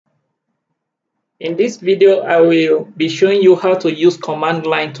In this video, I will be showing you how to use command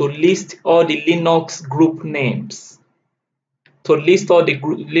line to list all the Linux group names.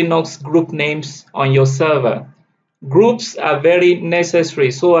 Linux group names on your server. Groups are very necessary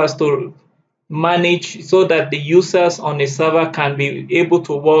so as to manage so that the users on a server can be able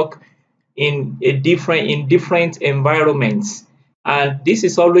to work in different environments, and this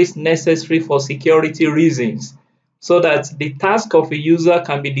is always necessary for security reasons so that the task of a user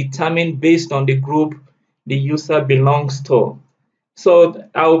can be determined based on the group the user belongs to.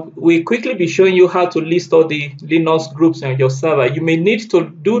 So we'll quickly be showing you how to list all the Linux groups on your server. You may need to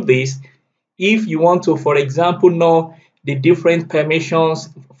do this if you want to, for example, know the different permissions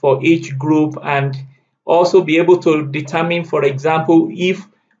for each group, and also be able to determine, for example, if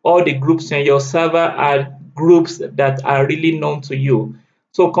all the groups on your server are groups that are really known to you.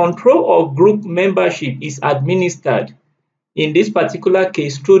 So control of group membership is administered in this particular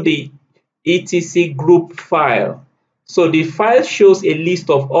case through the etc group file. So the file shows a list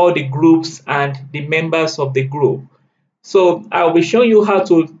of all the groups and the members of the group. So I'll be showing you how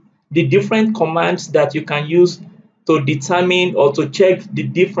to the different commands that you can use to determine or to check the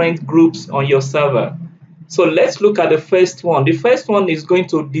different groups on your server. So let's look at the first one. The first one is going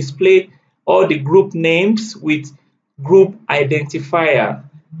to display all the group names with group identifier.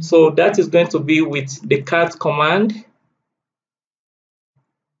 So that is going to be with the cat command,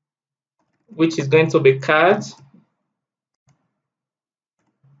 which is going to be cat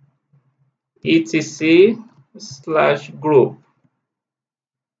etc/group.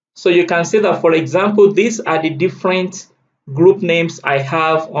 So you can see that, for example, these are the different group names I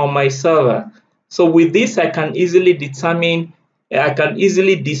have on my server. So with this, I can easily display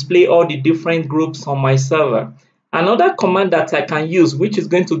all the different groups on my server. Another command that I can use, which is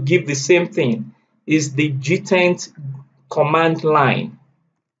going to give the same thing, is the gtent command line.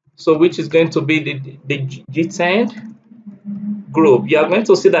 So which is going to be the gtent group. You are going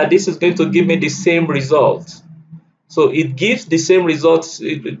to see that this is going to give me the same result. So it gives the same results.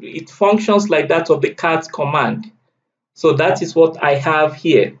 It functions like that of the cat command. So that is what I have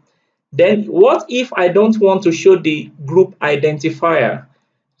here. Then what if I don't want to show the group identifier?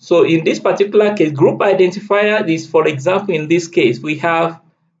 So in this particular case, group identifier is, for example, in this case, we have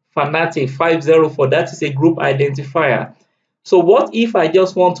Fanatic 504. That is a group identifier. So what if I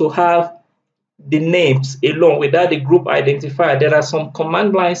just want to have the names alone without the group identifier? There are some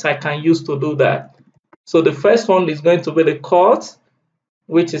command lines I can use to do that. So the first one is going to be the cut,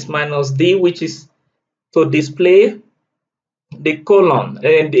 which is -d, which is to display the colon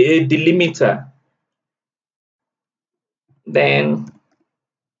and the delimiter. Then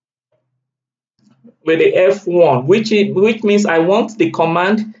with the F1, which means I want the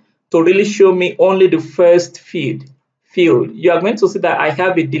command to really show me only the first field. You are going to see that I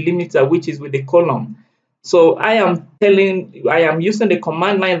have a delimiter, which is with the colon. So I am using the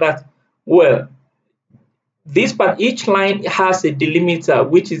command line that, well, each line has a delimiter,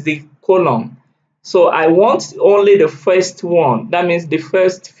 which is the colon. So I want only the first one. That means the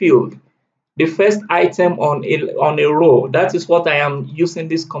first field, the first item on a row. That is what I am using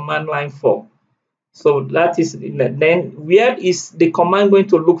this command line for. So that is, then where is the command going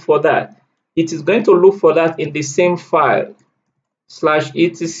to look for that? It is going to look for that in the same file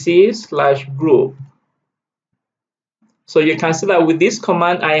 /etc/group. So you can see that with this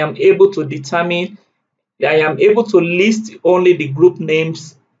command, I am able to list only the group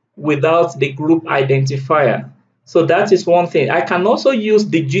names without the group identifier. So that is one thing. I can also use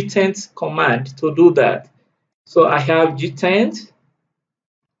the gtent command to do that. So I have gtent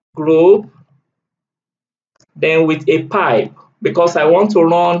group, then with a pipe, because I want to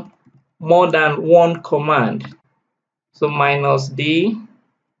run more than one command. So -d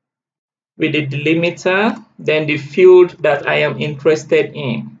with the delimiter, then the field that I am interested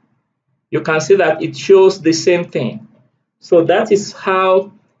in. You can see that it shows the same thing. So that is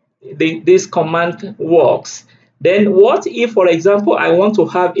how this command works. Then what if, for example, I want to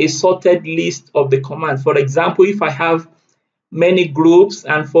have a sorted list of the commands? For example, if I have many groups,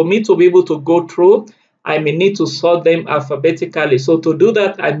 and for me to be able to go through, I may need to sort them alphabetically. So to do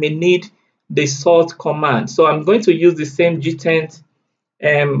that, I may need the sort command. So I'm going to use the same gtent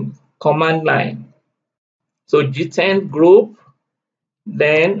command line. So gtent group,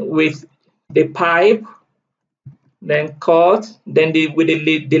 then with the pipe, then cut, then with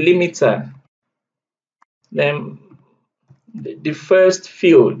the delimiter, then the first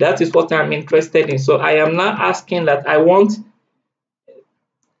field. That is what I'm interested in. So I am now asking that I want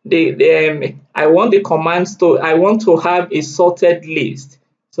the commands I want to have a sorted list.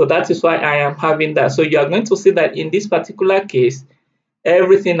 So that is why I am having that. So you are going to see that in this particular case,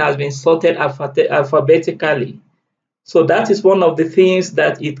 Everything has been sorted alphabetically. So that is one of the things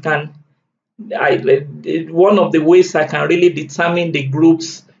that it can, one of the ways I can really determine the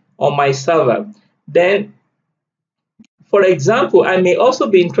groups on my server. Then, for example, I may also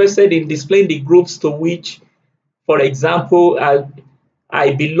be interested in displaying the groups to which, for example,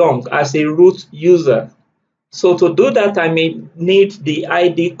 I belong as a root user. So to do that, I may need the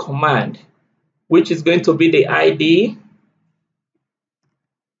ID command, which is going to be the ID.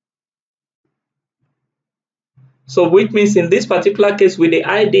 So which means in this particular case with the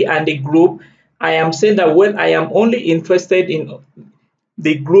ID and the group, I am saying that when I am only interested in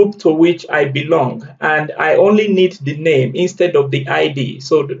the group to which I belong, and I only need the name instead of the ID.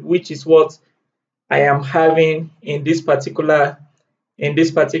 So which is what I am having in this particular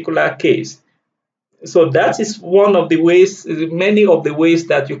case. So that is one of the ways, many of the ways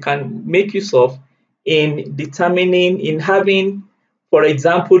that you can make use of in determining, in having, for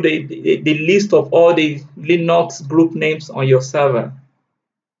example, the list of all the Linux group names on your server.